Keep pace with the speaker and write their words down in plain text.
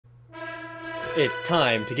It's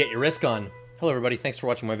time to get your risk on. Hello everybody, thanks for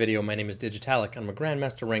watching my video. My name is Digitalic. I'm a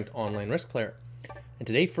Grandmaster ranked online risk player. And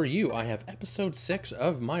today for you, I have episode 6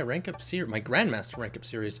 of my Grandmaster rank up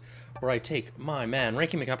series, where I take my man,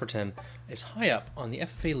 Ranky McUpperton, as high up on the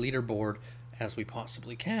FFA leaderboard as we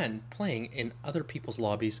possibly can, playing in other people's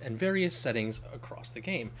lobbies and various settings across the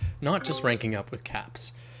game, not just ranking up with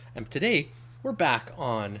caps. And today, we're back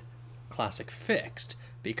on Classic Fixed,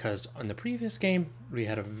 because on the previous game, we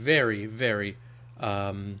had a very, very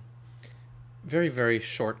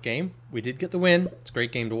short game. We did get the win. It's a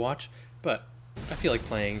great game to watch, but I feel like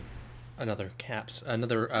playing another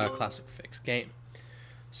Classic Fixed game.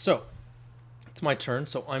 So, it's my turn,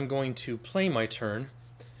 so I'm going to play my turn.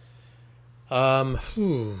 I've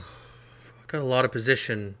got a lot of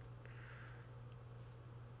position.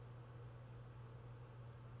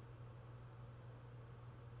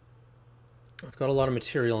 I've got a lot of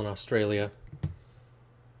material in Australia.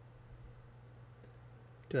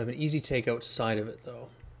 Do have an easy take outside of it, though.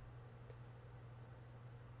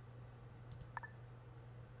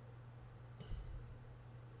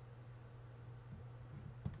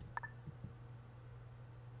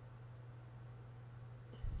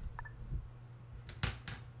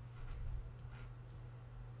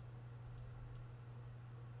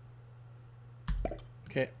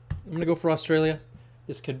 Okay, I'm gonna go for Australia.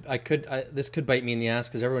 This could bite me in the ass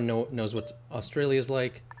because everyone knows what Australia's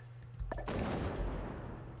like.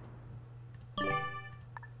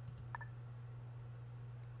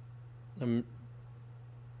 I'm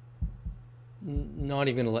not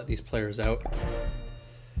even gonna let these players out.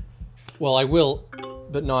 Well, I will,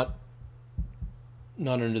 but not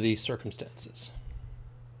under these circumstances.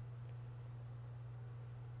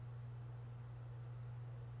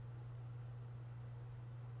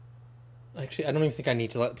 Actually, I don't even think I need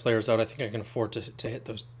to let players out. I think I can afford to hit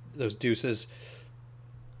those deuces.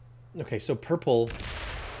 Okay, so purple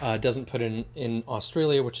doesn't put in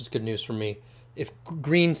Australia, which is good news for me. If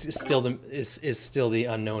green is still the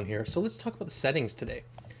unknown here. So let's talk about the settings today.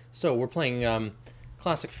 So we're playing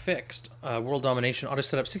Classic Fixed, World Domination, Auto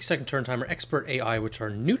Setup, 60-second turn timer, Expert AI, which are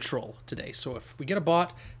neutral today. So if we get a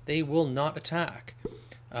bot, they will not attack.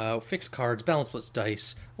 Fixed cards, Balance Blitz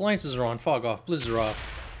dice, alliances are on, fog off, blizzards are off,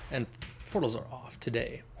 and portals are off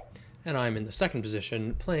today. And I'm in the second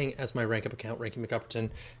position, playing as my rank up account, Ranky McUpperton,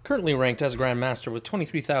 currently ranked as a Grandmaster with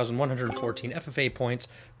 23,114 FFA points,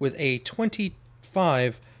 with a 26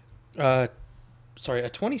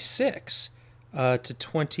 to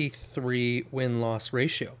 23 win-loss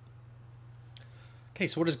ratio. Okay,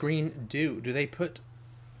 so what does green do? Do they put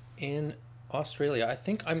in Australia? I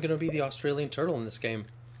think I'm going to be the Australian turtle in this game.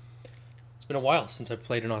 It's been a while since I've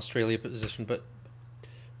played an Australia position, but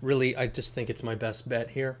really, I just think it's my best bet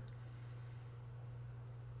here.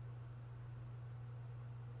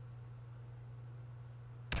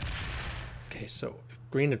 Okay, so if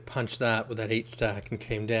green had punched that with that 8 stack and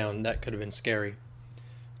came down, that could have been scary.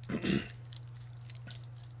 Okay,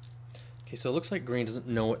 so it looks like green doesn't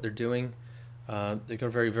know what they're doing. They've got a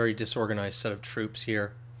very, very disorganized set of troops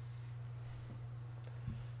here.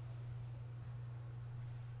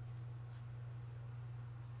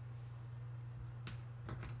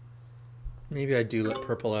 Maybe I do let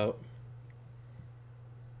purple out.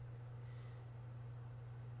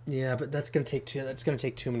 Yeah, but that's gonna take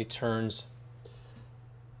too many turns.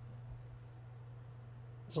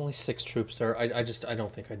 There's only 6 troops there. I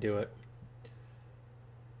don't think I do it.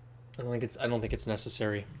 I don't think it's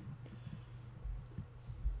necessary.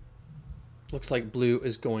 Looks like blue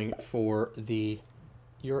is going for the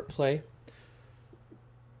Europe play.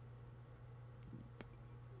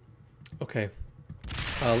 Okay.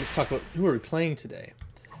 Let's talk about who are we playing today.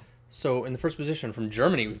 So in the first position from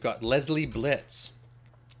Germany, we've got Leslie Blitz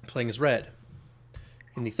playing as red.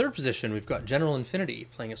 In the third position, we've got General Infinity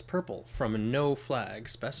playing as purple from a no flag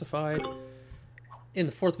specified. In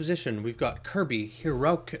the fourth position, we've got Kirby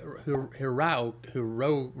Hirauka.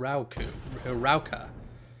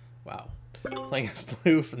 Wow. Playing as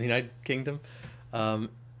blue from the United Kingdom. In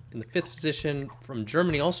the fifth position from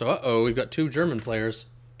Germany also. We've got 2 German players.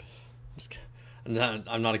 I'm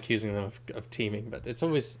not accusing them of teaming, but it's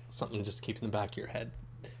always something to just keep in the back of your head,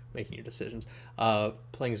 making your decisions.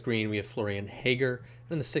 Playing as green, we have Florian Hager.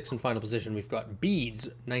 And in the sixth and final position, we've got Beads,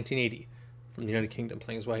 1980, from the United Kingdom,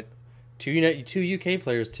 playing as white. 2 UK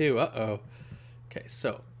players, too. Okay,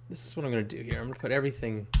 so this is what I'm going to do here. I'm going to put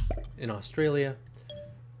everything in Australia.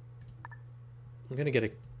 I'm going to get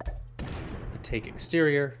a take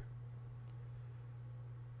exterior.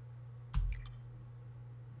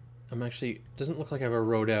 Doesn't look like I have a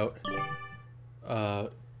road out. I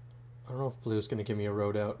don't know if blue is going to give me a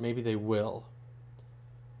road out. Maybe they will.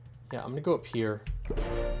 Yeah, I'm gonna go up here.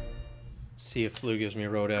 See if blue gives me a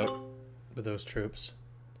road out with those troops.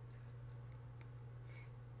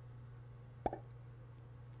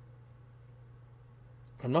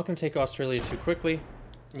 I'm not gonna take Australia too quickly.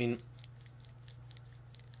 I mean,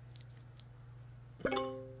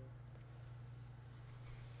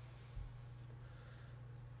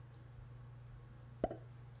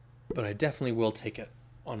 but I definitely will take it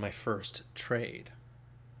on my first trade.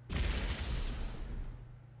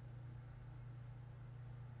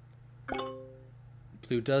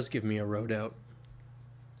 Blue does give me a road out.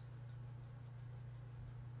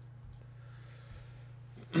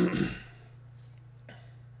 Who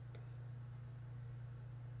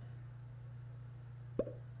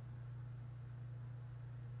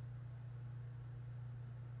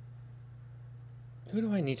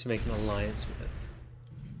do I need to make an alliance with?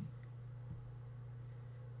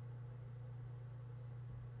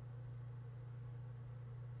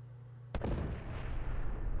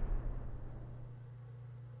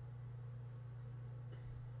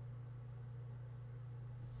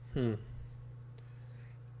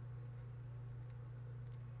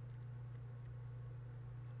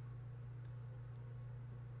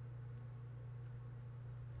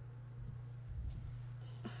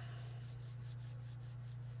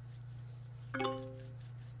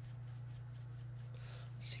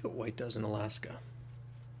 Let's see what white does in Alaska.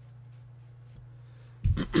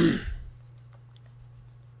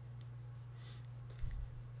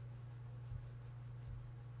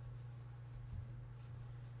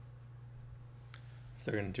 If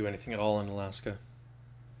they're going to do anything at all in Alaska.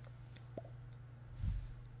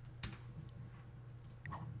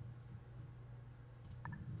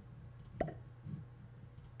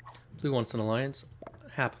 Blue wants an alliance.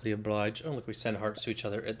 Happily oblige. Oh, look, we send hearts to each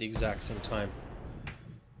other at the exact same time.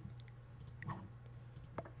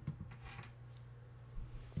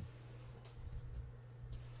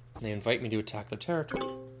 And they invite me to attack their territory.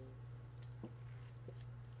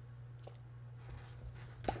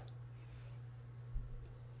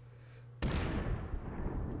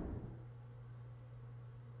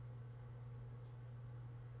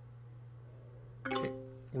 Okay.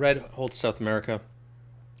 Red holds South America.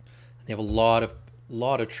 They have a lot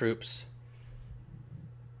of troops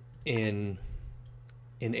in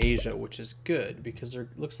Asia, which is good because it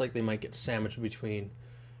looks like they might get sandwiched between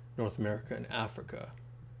North America and Africa.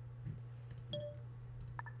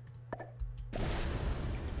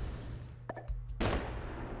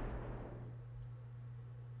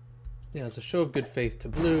 Yeah, as a show of good faith to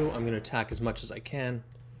blue, I'm going to attack as much as I can.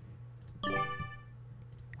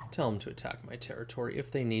 Tell them to attack my territory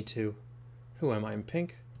if they need to. Who am I in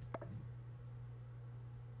pink?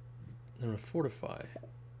 I'm going to fortify.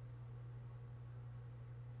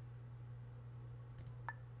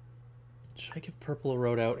 Should I give purple a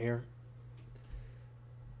road out here?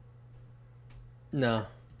 No,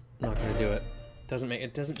 I'm not going to do it.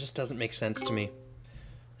 It just doesn't make sense to me.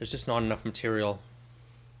 There's just not enough material.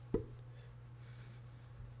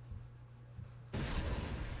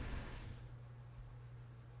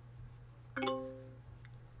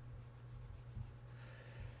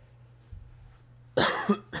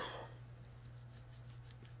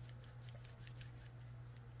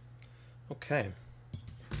 Okay,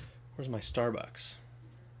 where's my Starbucks?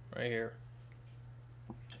 Right here.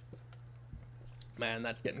 Man,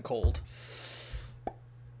 that's getting cold.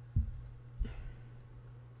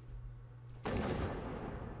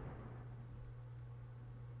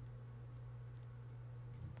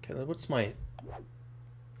 Okay, what's my...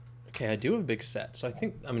 Okay, I do have a big set, so I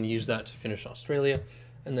think I'm going to use that to finish Australia,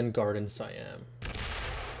 and then Garden Siam.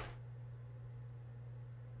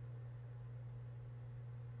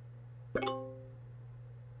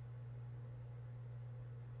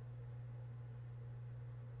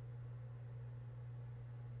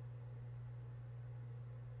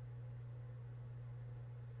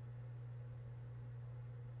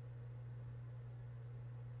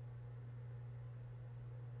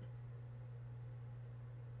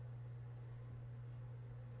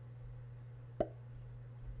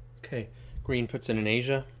 Okay, green puts in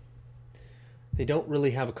Asia. They don't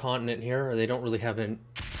really have a continent here, or they don't really have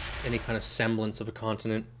any kind of semblance of a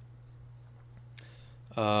continent.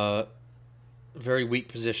 Very weak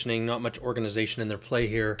positioning, not much organization in their play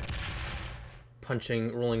here.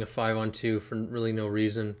 Rolling a 5-on-2 for really no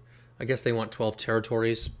reason. I guess they want 12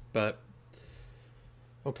 territories, but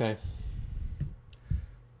okay.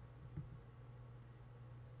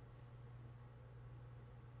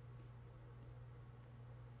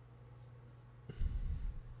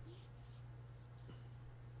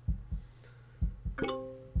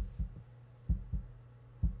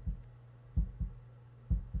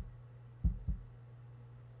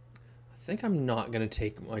 think I'm not going to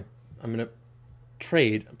take my... I'm going to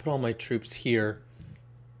trade, put all my troops here.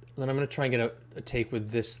 Then I'm going to try and get a take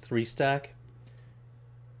with this 3 stack.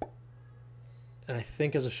 And I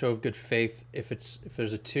think as a show of good faith, if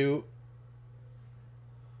there's a 2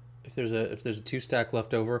 stack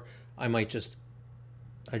left over, I might just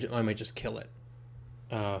kill it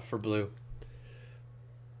for blue.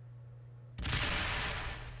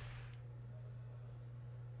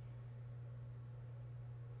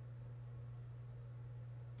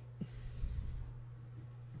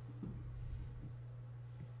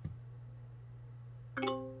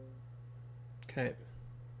 Okay.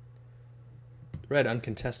 Red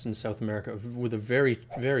uncontested in South America with a very,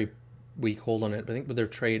 very weak hold on it. But I think with their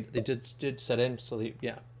trade, they did set in, so they,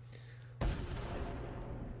 yeah.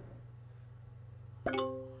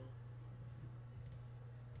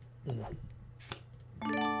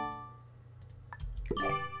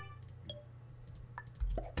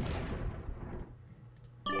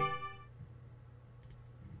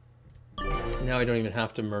 Now I don't even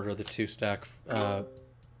have to murder the 2 stack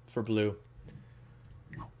for blue.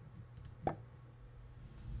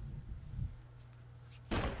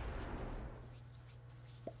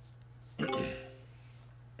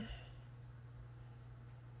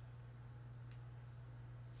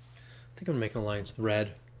 I think I'm making an alliance with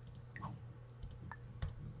red.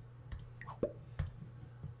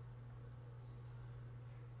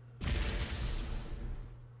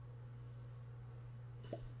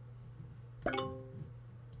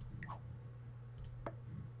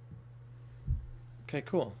 Okay,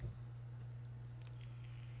 cool.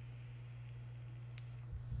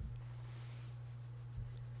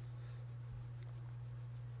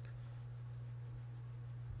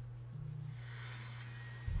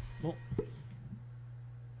 Well,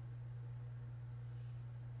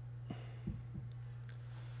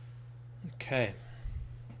 okay.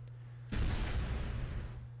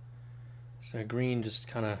 So green just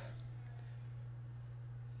kind of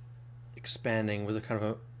expanding with a kind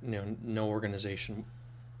of a no organization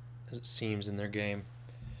as it seems in their game.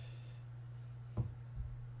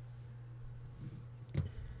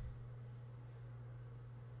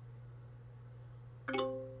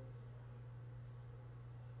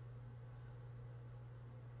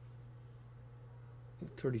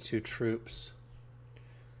 With 32 troops.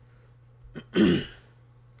 What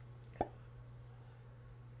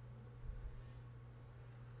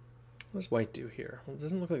does white do here? Well, it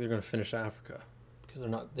doesn't look like they're going to finish Africa because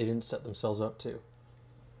they didn't set themselves up to.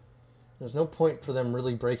 There's no point for them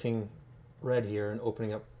really breaking red here and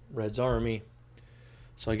opening up red's army.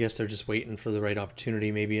 So I guess they're just waiting for the right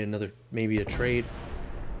opportunity, maybe a trade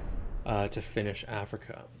to finish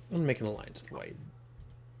Africa. I'm gonna make an alliance with white.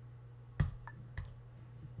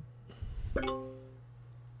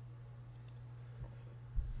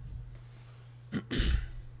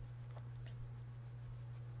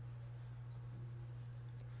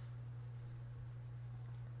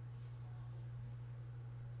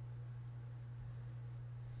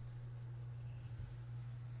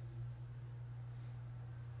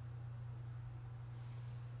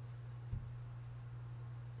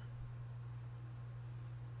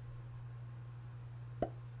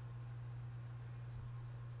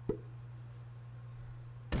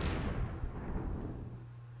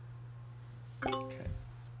 Okay.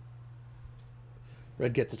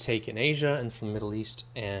 Red gets a take in Asia and from the Middle East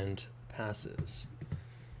and passes.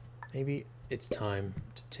 Maybe it's time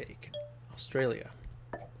to take Australia.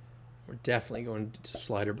 We're definitely going to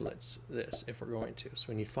slider blitz this if we're going to. So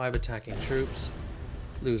we need 5 attacking troops.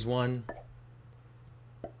 Lose 1.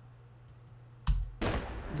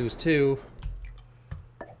 Lose 2.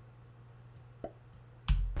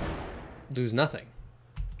 Lose nothing.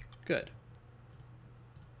 Good.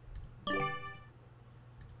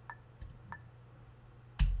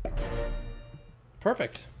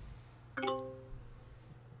 Perfect.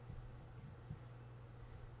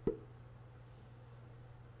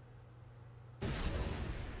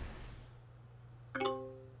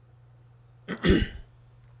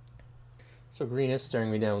 So green is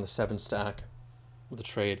staring me down with a 7 stack with a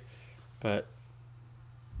trade, but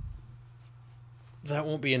that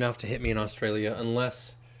won't be enough to hit me in Australia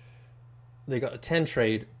unless they got a 10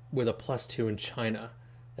 trade with a +2 in China.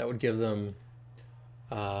 That would give them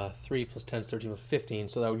 3 + 10 is 13 + 15,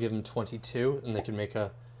 so that would give them 22, and they can make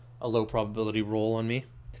a low probability roll on me.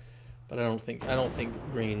 But I don't think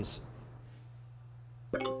green's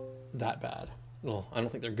that bad. Well, I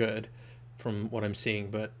don't think they're good from what I'm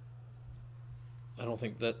seeing, but I don't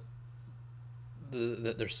think that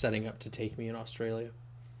that they're setting up to take me in Australia.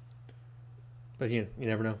 But you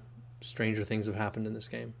never know. Stranger things have happened in this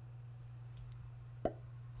game.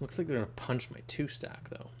 Looks like they're gonna punch my 2 stack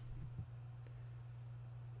though.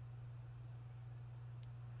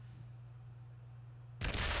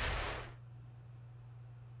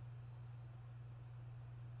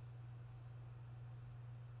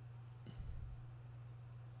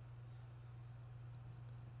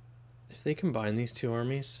 If they combine these 2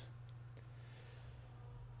 armies,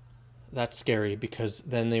 that's scary because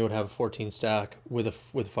then they would have a 14 stack with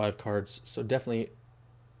 5 cards. So definitely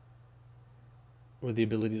with the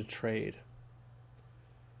ability to trade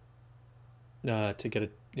to get a,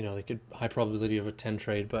 you know, they could high probability of a 10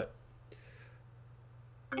 trade, but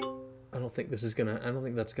I don't think that's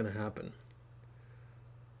gonna happen.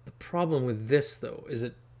 The problem with this though is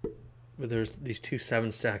with there's these 2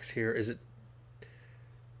 7 stacks here, is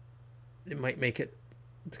it might make it,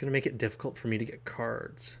 it's going to make it difficult for me to get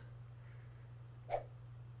cards.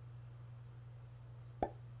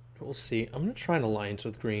 But we'll see. I'm going to try an alliance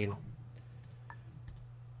with green.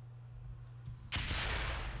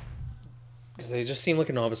 Because they just seem like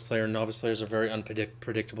a novice player, and novice players are very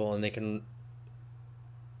unpredictable, and they can,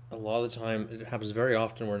 a lot of the time, it happens very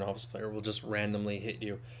often where a novice player will just randomly hit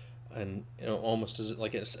you, and, you know, almost as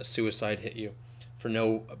like a suicide hit you for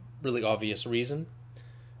no really obvious reason.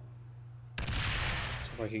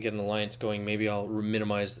 If I could get an alliance going, maybe I'll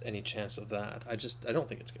minimize any chance of that. I don't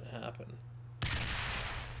think it's going to happen.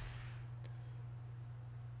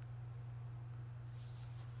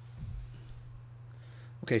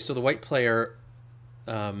 Okay, so the white player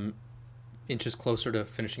inches closer to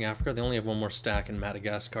finishing Africa. They only have 1 more stack in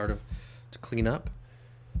Madagascar to clean up.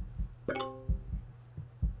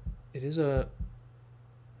 It is a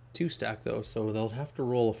 2 stack though, so they'll have to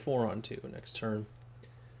roll a 4 on 2 next turn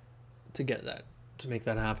to get that. To make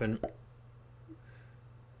that happen.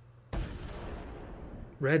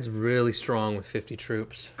 Red's really strong with 50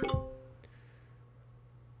 troops.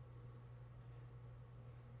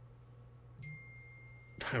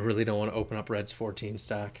 I really don't want to open up Red's 14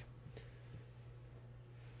 stack.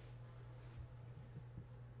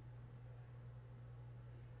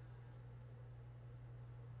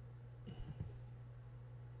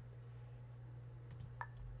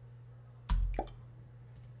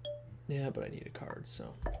 Yeah, but I need a card,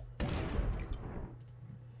 so.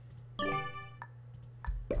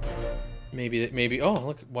 Maybe, oh,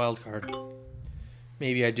 look, wild card.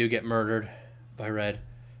 Maybe I do get murdered by red.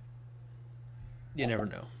 You never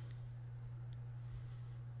know.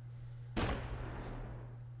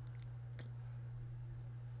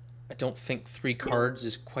 I don't think 3 cards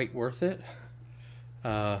is quite worth it.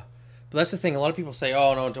 But that's the thing. A lot of people say,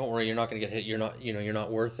 "Oh no, don't worry, you're not going to get hit. You're not, you know, you're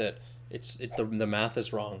not worth it. The math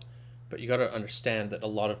is wrong." But you got to understand that a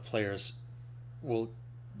lot of players will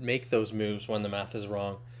make those moves when the math is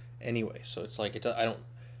wrong anyway. So it's like,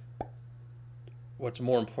 what's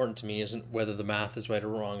more important to me isn't whether the math is right or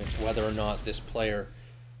wrong. It's whether or not this player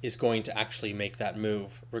is going to actually make that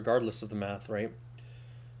move, regardless of the math, right?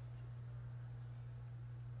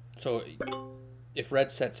 So if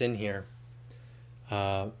red sets in here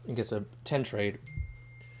and gets a 10 trade,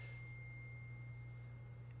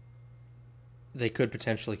 they could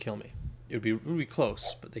potentially kill me. It would be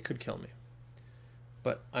close, but they could kill me.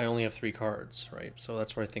 But I only have 3 cards, right? So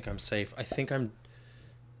that's where I think I'm safe. I think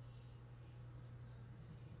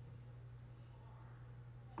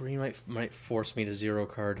green might force me to 0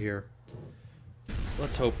 card here.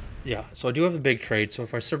 Let's hope. Yeah, so I do have a big trade, so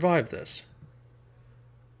if I survive this,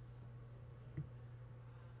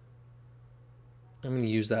 I'm going to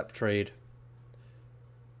use that trade.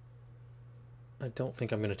 I don't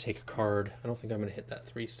think I'm going to take a card. I don't think I'm going to hit that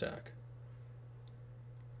 3 stack.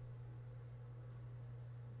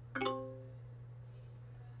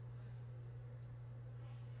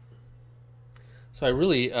 So I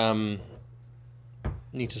really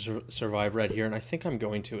need to survive red here, and I think I'm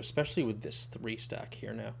going to, especially with this 3 stack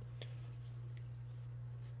here now.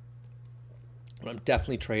 But I'm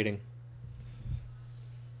definitely trading.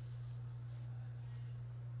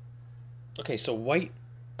 Okay, so white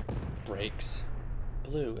breaks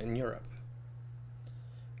blue in Europe.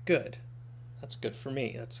 Good. That's good for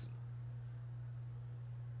me. That's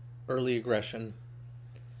early aggression.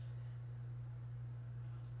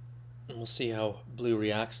 And we'll see how blue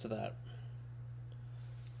reacts to that.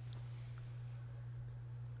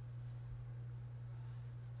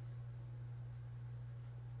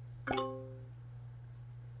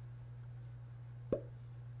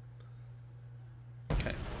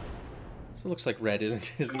 Okay. So it looks like red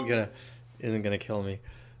isn't gonna kill me.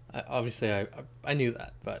 Obviously I knew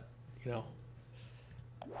that, but you know,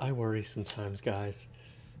 I worry sometimes, guys.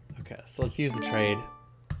 Okay, so let's use the trade.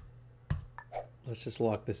 Let's just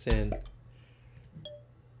lock this in.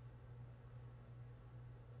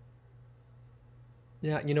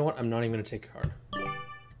 Yeah, you know what? I'm not even going to take a card.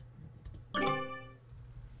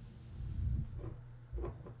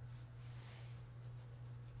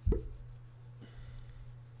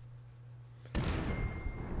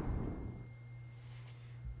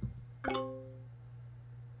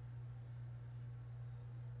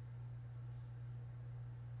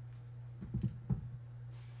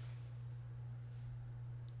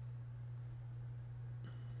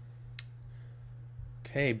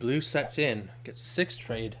 Okay, blue sets in. Gets 6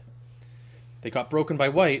 trade. They got broken by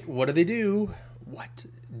white. What do they do? What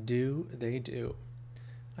do they do?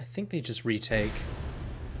 I think they just retake.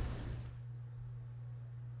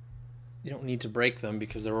 You don't need to break them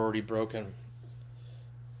because they're already broken.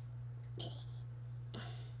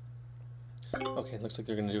 Okay, it looks like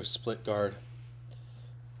they're going to do a split guard.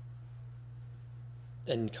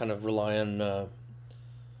 And kind of rely on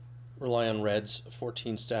red's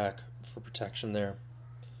 14 stack for protection there.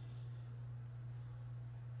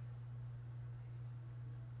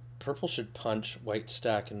 Purple should punch white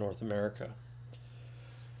stack in North America.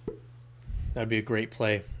 That'd be a great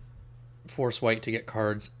play. Force white to get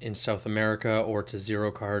cards in South America or to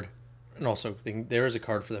 0 card. And also, there is a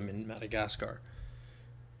card for them in Madagascar.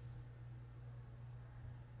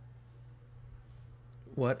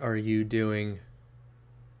 What are you doing?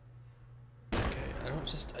 Okay,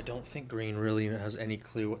 I don't think green really has any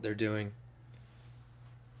clue what they're doing.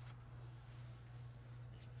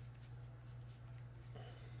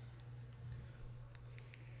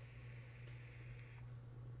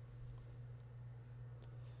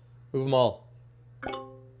 Move them all.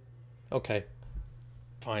 Okay.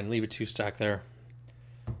 Fine, leave a 2 stack there.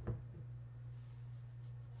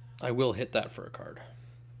 I will hit that for a card.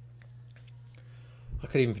 I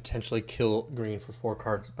could even potentially kill green for 4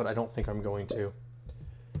 cards, but I don't think I'm going to.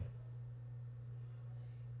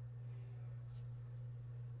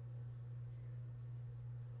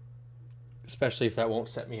 Especially if that won't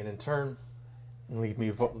set me in turn and leave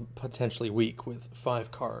me potentially weak with 5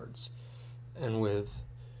 cards. And with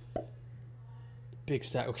big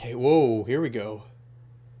stack. Okay, whoa, here we go.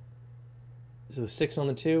 So 6 on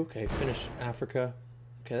the 2. Okay, finish Africa.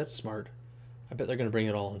 Okay, that's smart. I bet they're going to bring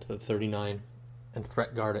it all into the 39 and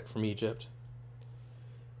threat guard it from Egypt.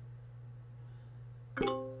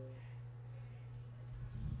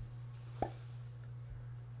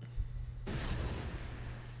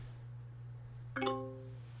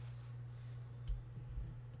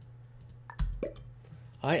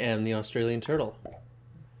 I am the Australian turtle.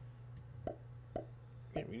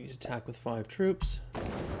 We need to attack with 5 troops.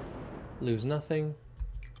 Lose nothing.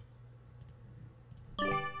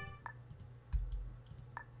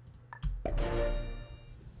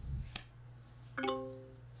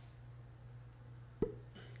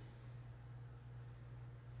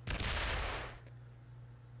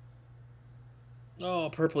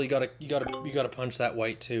 Oh, purple! You gotta punch that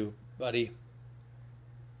white too, buddy.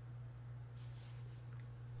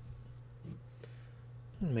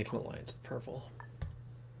 Make an alliance with purple.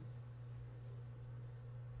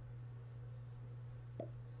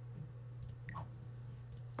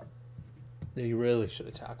 You really should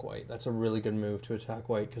attack white. That's a really good move to attack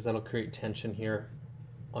white because that'll create tension here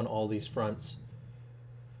on all these fronts.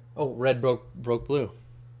 Oh, red broke blue.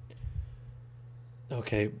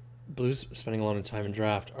 Okay, blue's spending a lot of time in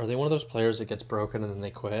draft. Are they one of those players that gets broken and then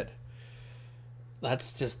they quit?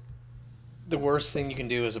 That's just the worst thing you can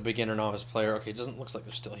do as a beginner novice player. Okay, it looks like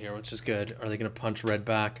they're still here, which is good. Are they going to punch red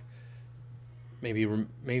back? Maybe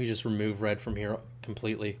just remove red from here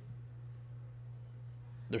completely.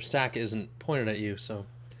 Their stack isn't pointed at you, so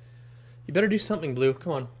you better do something, blue.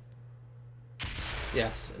 Come on.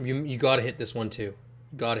 Yes, you got to hit this one too.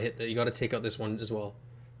 You got to hit that. You got to take out this one as well.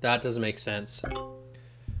 That doesn't make sense.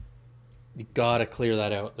 You got to clear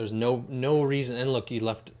that out. There's no reason. And look, you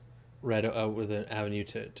left red out with an avenue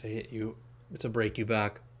to hit you, to break you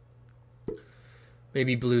back.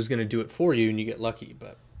 Maybe blue's going to do it for you and you get lucky,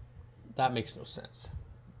 but that makes no sense.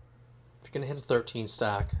 If you're going to hit a 13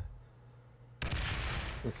 stack.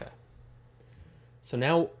 Okay. So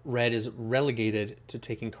now red is relegated to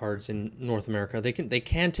taking cards in North America. They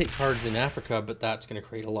can take cards in Africa, but that's going to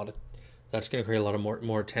create a lot of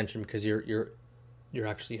more attention because you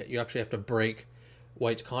actually have to break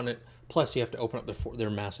white's continent. Plus, you have to open up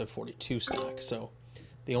their massive 42 stack. So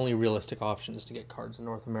the only realistic option is to get cards in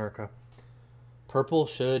North America. Purple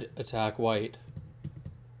should attack white.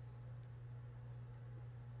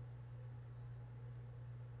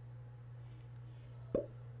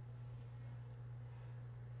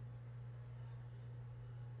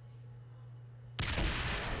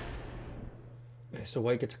 So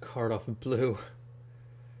white gets a card off of blue.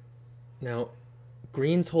 Now,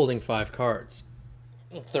 green's holding 5 cards.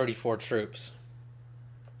 34 troops.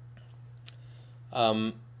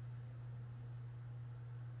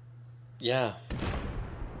 Yeah.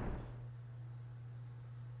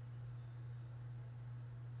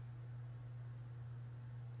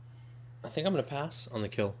 I think I'm going to pass on the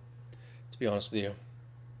kill, to be honest with you.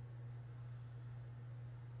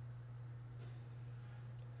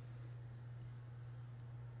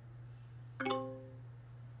 I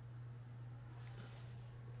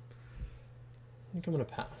think I'm going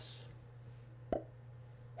to pass.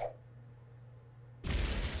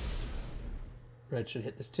 Red should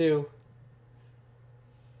hit this too.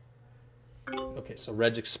 Okay, so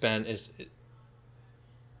red's expand is...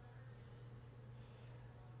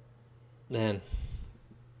 Man.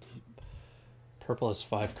 Purple has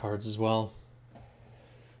 5 cards as well.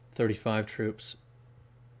 35 troops.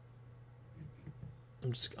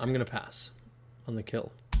 I'm gonna pass on the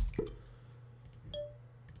kill.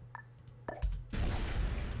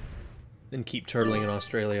 Then keep turtling in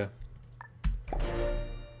Australia.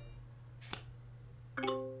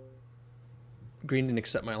 Green didn't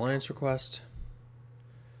accept my alliance request.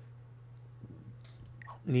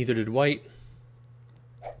 Neither did white.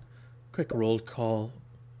 Quick roll call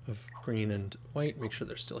of green and white. Make sure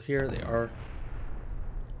they're still here. They are.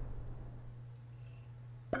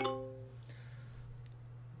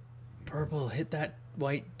 Purple, hit that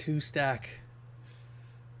white 2 stack.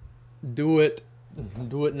 Do it.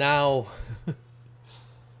 Do it now.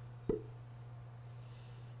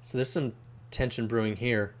 So there's some tension brewing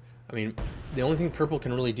here. I mean, the only thing purple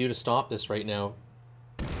can really do to stop this right now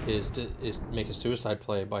is make a suicide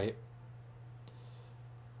play by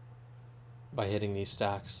hitting these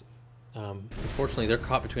stacks. Unfortunately, they're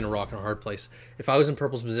caught between a rock and a hard place. If I was in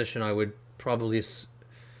purple's position, I would probably just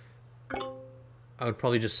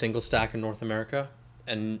single stack in North America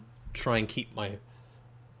and try and keep my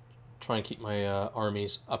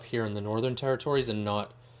armies up here in the northern territories and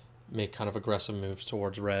not make kind of aggressive moves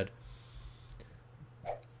towards red.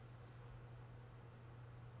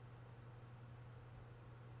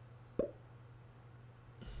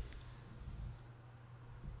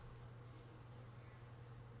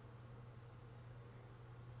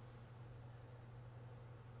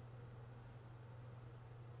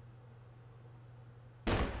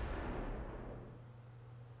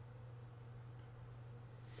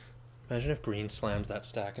 Imagine if green slams that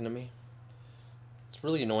stack into me. It's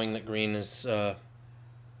really annoying that green is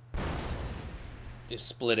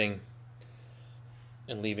splitting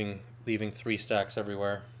and leaving 3 stacks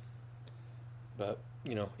everywhere. But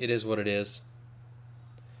you know, it is what it is.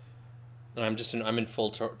 And I'm in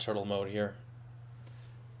full turtle mode here.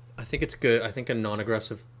 I think it's good. I think a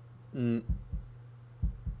non-aggressive and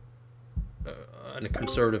a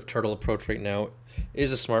conservative turtle approach right now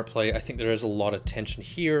is a smart play. I think there is a lot of tension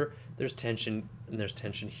here. There's tension and there's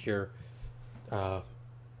tension here,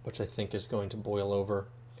 which I think is going to boil over,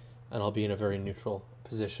 and I'll be in a very neutral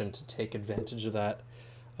position to take advantage of that.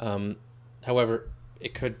 However,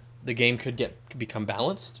 the game could become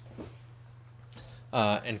balanced,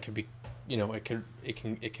 and could be, you know, it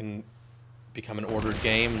can become an ordered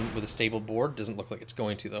game with a stable board. Doesn't look like it's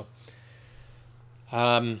going to though.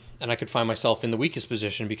 And I could find myself in the weakest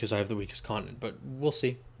position because I have the weakest continent, but we'll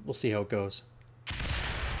see. We'll see how it goes.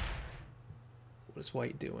 What is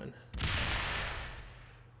white doing?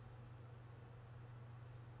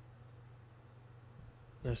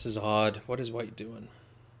 This is odd. What is white doing?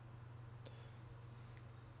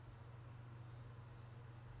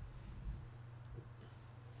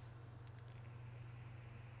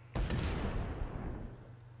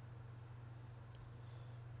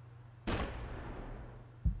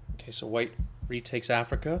 Okay, so white retakes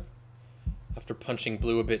Africa after punching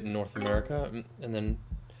blue a bit in North America, and then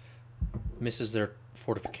misses their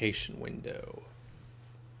fortification window.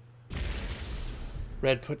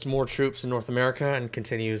 Red puts more troops in North America and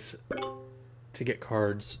continues to get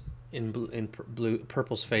cards in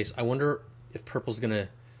purple's face. I wonder if purple's gonna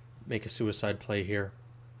make a suicide play here.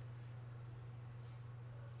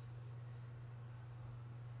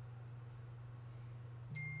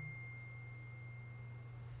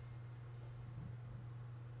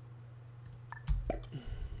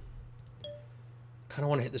 Kind of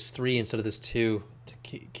want to hit this 3 instead of this 2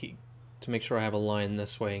 to make sure I have a line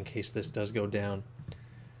this way in case this does go down.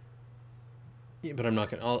 Yeah, but I'm not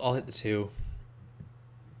gonna. I'll hit the 2.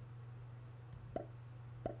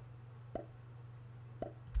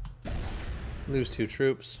 Lose 2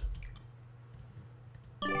 troops.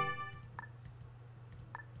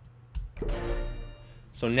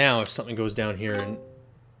 So now, if something goes down here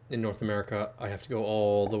in North America, I have to go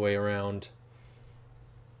all the way around.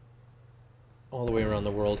 all the way around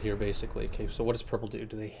the world here, basically. Okay, so what does purple do?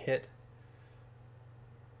 Do they hit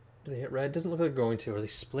red? Doesn't look like they're going to. Are they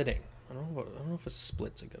splitting? I don't know if a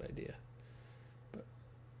split's a good idea. But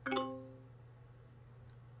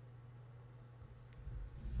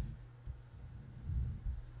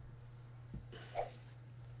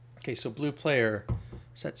okay, so blue player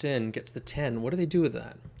sets in, gets the 10. What do they do with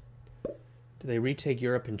that? Do they retake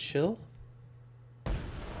Europe and chill?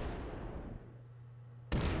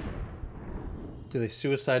 Do they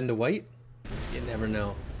suicide into white? You never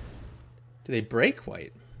know. Do they break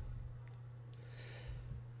white?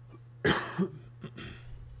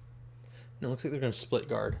 No, it looks like they're going to split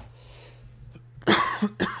guard.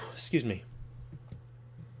 Excuse me.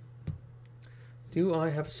 Do I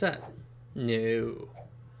have a set? No.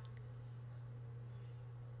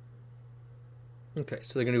 Okay,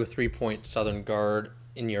 so they're going to do a 3-point Southern Guard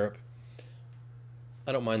in Europe.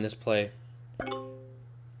 I don't mind this play. I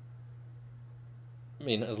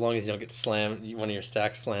mean, as long as you don't get slammed, one of your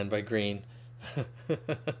stacks slammed by green.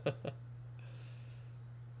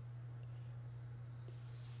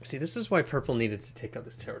 See, this is why purple needed to take out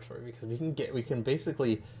this territory, because we can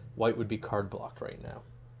basically, white would be card blocked right now,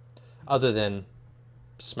 other than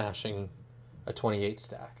smashing a 28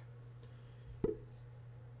 stack.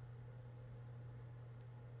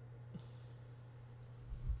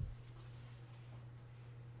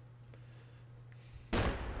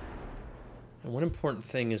 And one important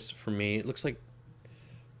thing is for me, it looks like,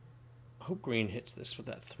 I hope green hits this with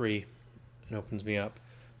that 3 and opens me up.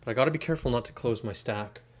 But I got to be careful not to close my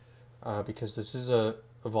stack, because this is a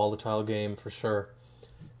volatile game for sure.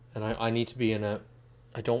 And I need to be in a...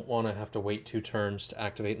 I don't want to have to wait 2 turns to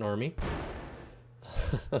activate an army.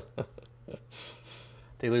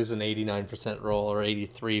 They lose an 89% roll or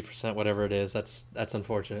 83%, whatever it is. That's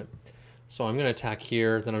unfortunate. So I'm going to attack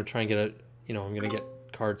here. Then I'm trying to get I'm going to get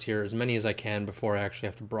cards here, as many as I can before I actually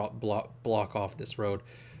have to block off this road.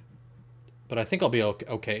 But I think I'll be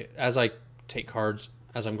okay. As I take cards,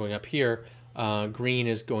 as I'm going up here, green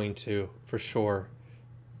is going to, for sure,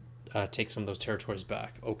 take some of those territories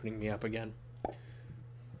back, opening me up again.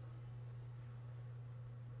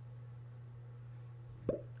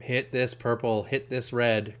 Hit this purple, hit this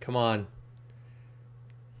red, come on.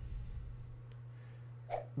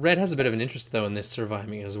 Red has a bit of an interest, though, in this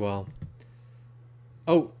surviving as well.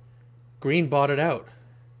 Oh, green bought it out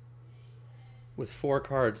with 4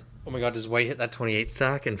 cards. Oh my god, does white hit that 28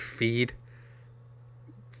 stack and feed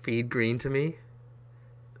green to me?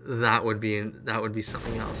 That would be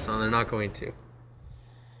something else. So they're not going to.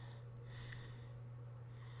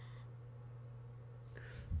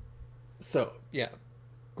 So, yeah,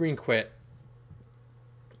 green quit.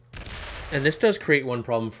 And this does create one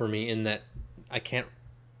problem for me in that I can't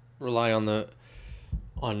rely on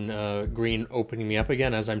green opening me up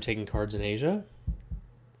again as I'm taking cards in Asia.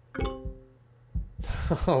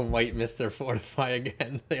 Oh, white missed their fortify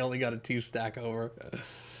again. They only got a 2 stack over.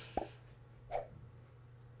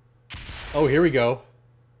 Oh, here we go.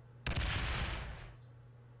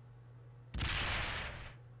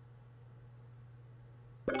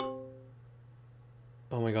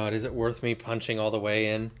 Oh my god, is it worth me punching all the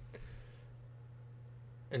way in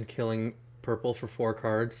and killing purple for 4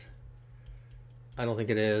 cards? I don't think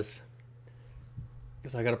it is.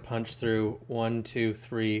 Because I gotta punch through 1, 2,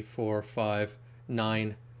 3, 4, 5,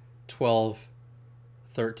 9, 12,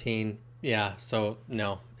 13. Yeah, so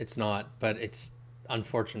no, it's not. But it's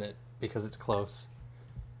unfortunate because it's close.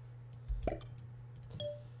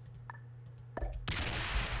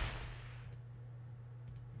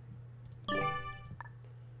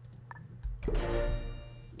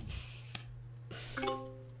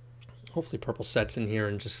 Hopefully purple sets in here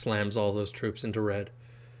and just slams all those troops into red.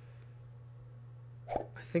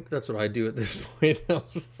 I think that's what I do at this point.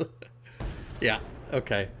 Yeah,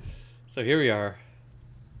 okay. So here we are.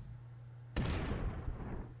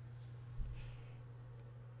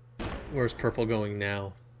 Where's purple going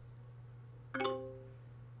now?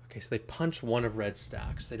 Okay, so they punch one of red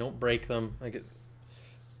stacks. They don't break them.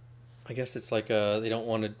 I guess it's like they don't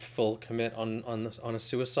want to full commit on a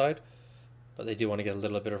suicide. But they do want to get a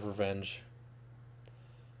little bit of revenge.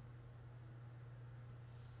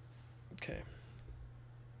 Okay.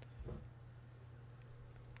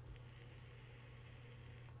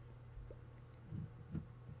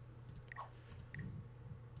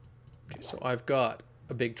 Okay, so I've got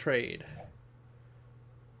a big trade.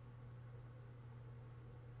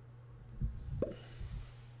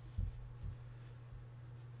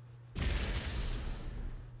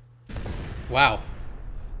 Wow.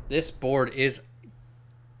 This board is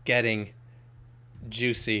getting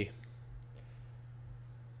juicy.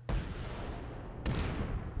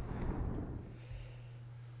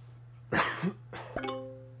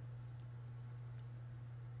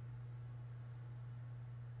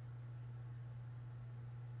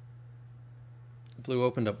 Blue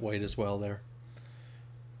opened up white as well there.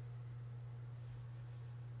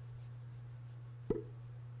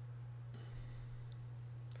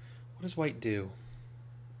 What does white do?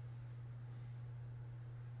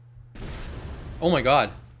 Oh my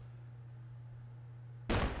god.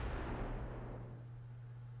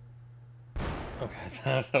 Okay,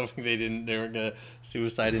 I was hoping they were gonna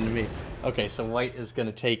suicide into me. Okay, so white is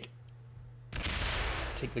gonna take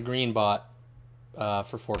the green bot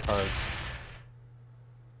for 4 cards.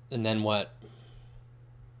 And then what?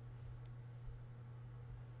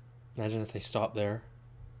 Imagine if they stop there.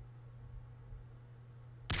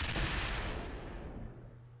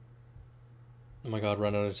 Oh my god,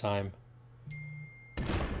 run out of time.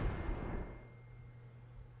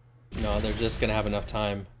 No, they're just gonna have enough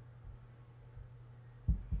time.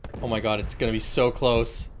 Oh my god, it's gonna be so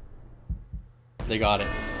close. They got it.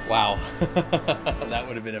 Wow. That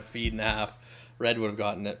would have been a feed and a half. Red would have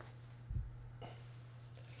gotten it.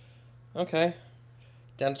 Okay.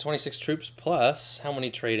 Down to 26 troops plus how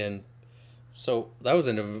many trade in? So that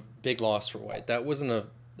wasn't a big loss for white. That wasn't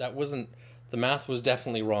the math was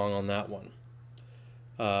definitely wrong on that one.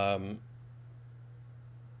 I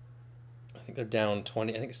think they're down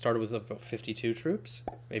 20. I think it started with about 52 troops,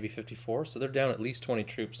 maybe 54. So they're down at least 20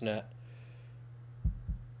 troops net.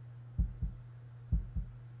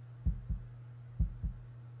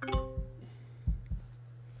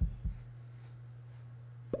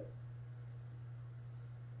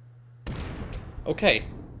 Okay,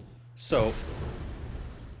 so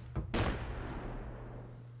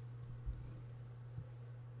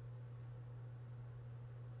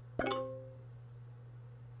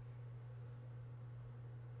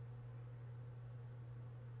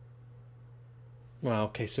wow,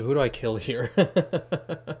 okay, so who do I kill here?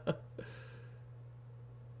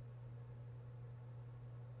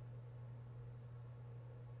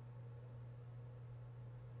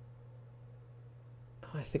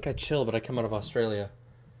 I think I chill, but I come out of Australia.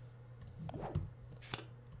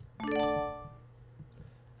 I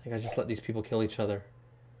think I just let these people kill each other.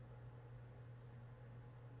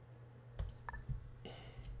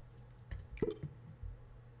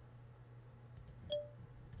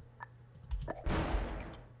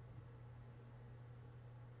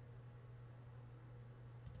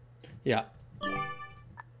 Yeah.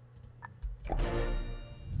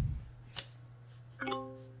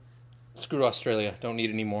 Screw Australia. Don't need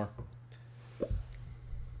any more.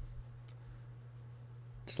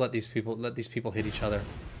 Just let these people hit each other.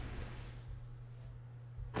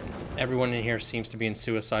 Everyone in here seems to be in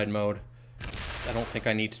suicide mode. I don't think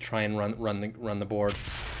I need to try and run the board.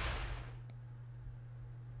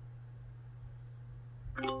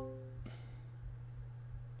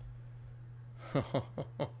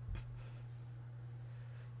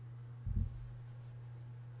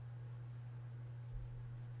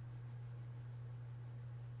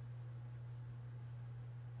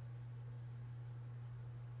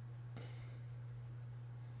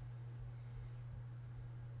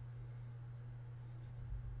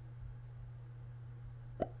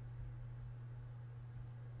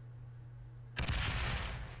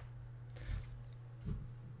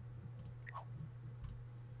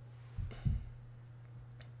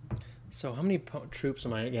 So how many troops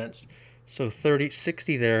am I against? So 30,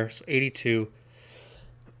 60 there, so 82.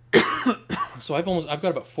 So I've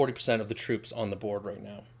got about 40% of the troops on the board right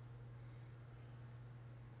now.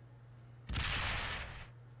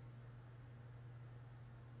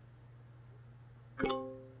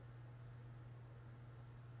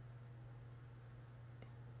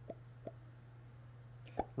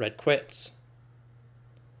 Red quits.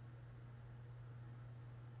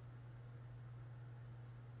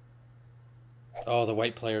 Oh, the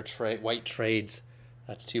white player white trades.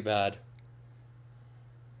 That's too bad.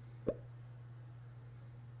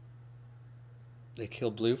 They kill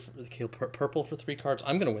blue. They kill purple for 3 cards.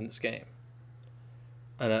 I'm gonna win this game,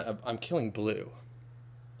 and I'm killing blue.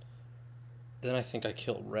 Then I think I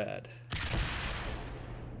kill red.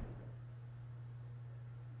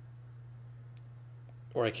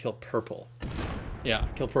 Or I kill purple. Yeah, I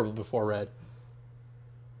kill purple before red.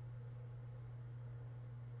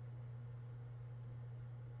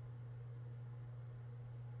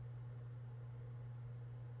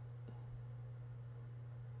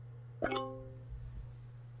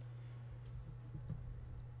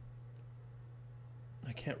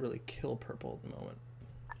 I can't really kill purple at the moment.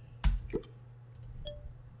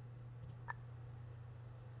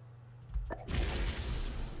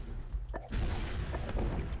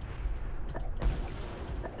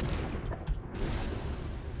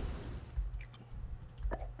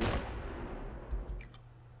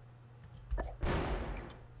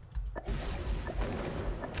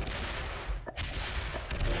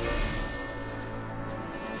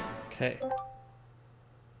 Okay.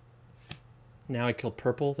 Now I kill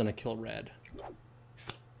purple, then I kill red.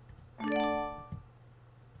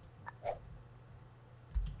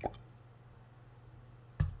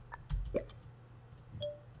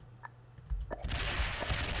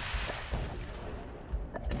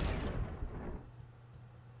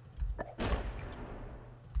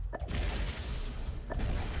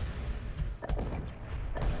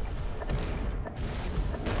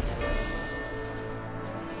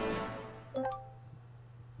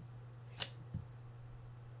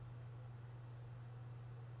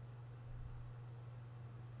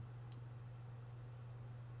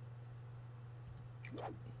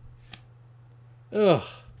 Ugh.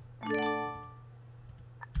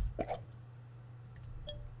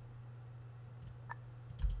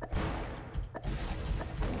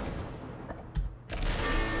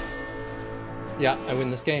 Yeah, I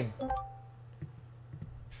win this game.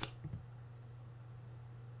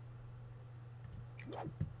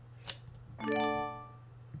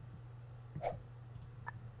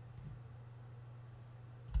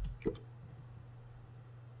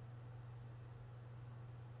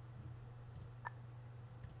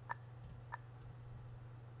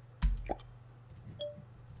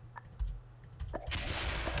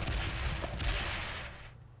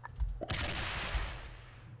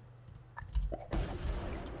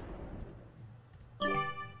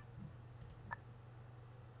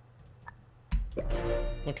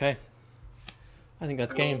 Okay. I think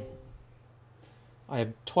that's game. I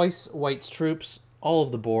have twice White's troops, all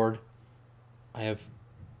of the board. I have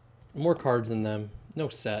more cards than them. No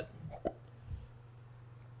set.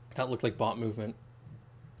 That looked like bot movement.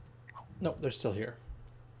 No, they're still here.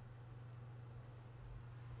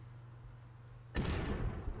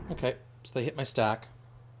 Okay, so they hit my stack.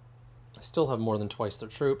 I still have more than twice their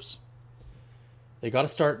troops. They gotta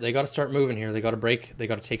start moving here. They gotta break. They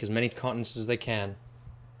gotta take as many continents as they can.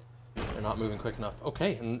 They're not moving quick enough.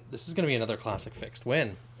 Okay, and this is gonna be another classic fixed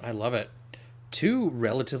win. I love it. Two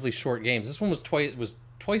relatively short games. This one was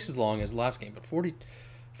twice as long as the last game, but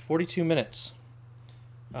 42 minutes.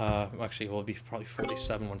 Actually, it will be probably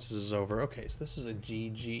 47 once this is over. Okay, so this is a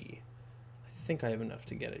GG. I think I have enough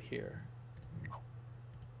to get it here.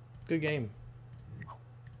 Good game.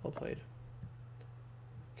 Well played.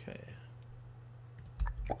 Okay.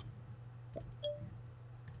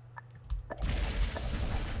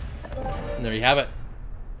 And there you have it.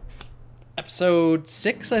 Episode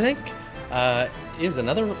 6, I think, is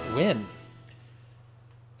another win.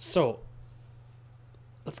 So,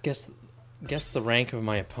 let's guess the rank of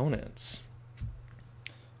my opponents.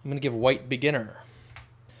 I'm going to give White beginner.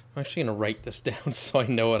 I'm actually going to write this down so I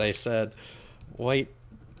know what I said. White.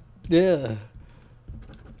 Yeah.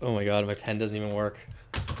 Oh my god, my pen doesn't even work.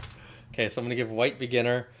 Okay, so I'm going to give White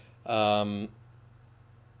beginner.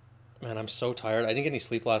 Man, I'm so tired. I didn't get any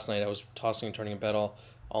sleep last night. I was tossing and turning in bed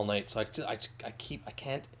all night. So I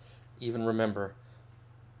can't even remember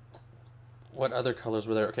what other colors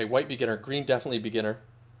were there. Okay, White beginner. Green definitely beginner.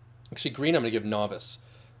 Actually, green I'm going to give novice.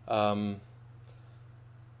 Blue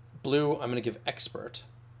I'm going to give expert.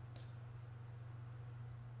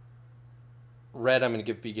 Red I'm going to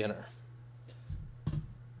give beginner.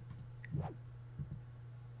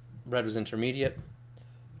 Red was intermediate.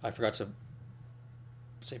 I forgot to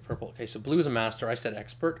say purple. Okay, so blue is a master. I said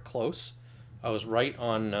expert. Close. I was right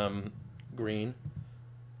on green.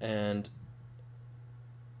 And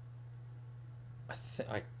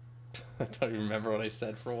I don't even remember what I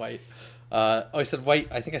said for white. Oh, I said white.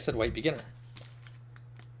 I think I said white beginner.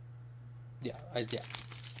 Yeah.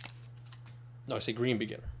 No, I say green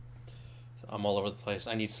beginner. I'm all over the place.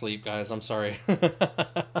 I need sleep, guys. I'm sorry.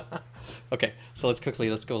 Okay, so let's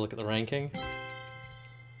go look at the ranking.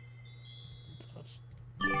 That's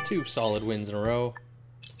 2 solid wins in a row.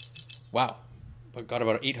 Wow. But got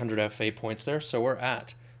about 800 FFA points there, so we're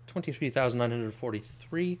at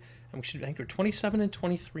 23,943, and we should anchor 27 and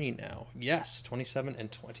 23 now. Yes, 27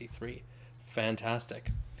 and 23.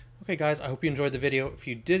 Fantastic. Okay, guys, I hope you enjoyed the video. If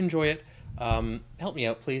you did enjoy it, help me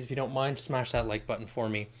out, please. If you don't mind, smash that like button for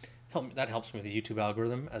me. That helps me with the YouTube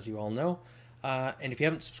algorithm, as you all know. And if you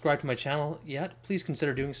haven't subscribed to my channel yet, please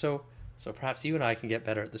consider doing so perhaps you and I can get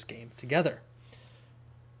better at this game together.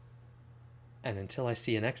 And until I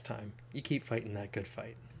see you next time, you keep fighting that good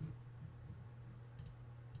fight.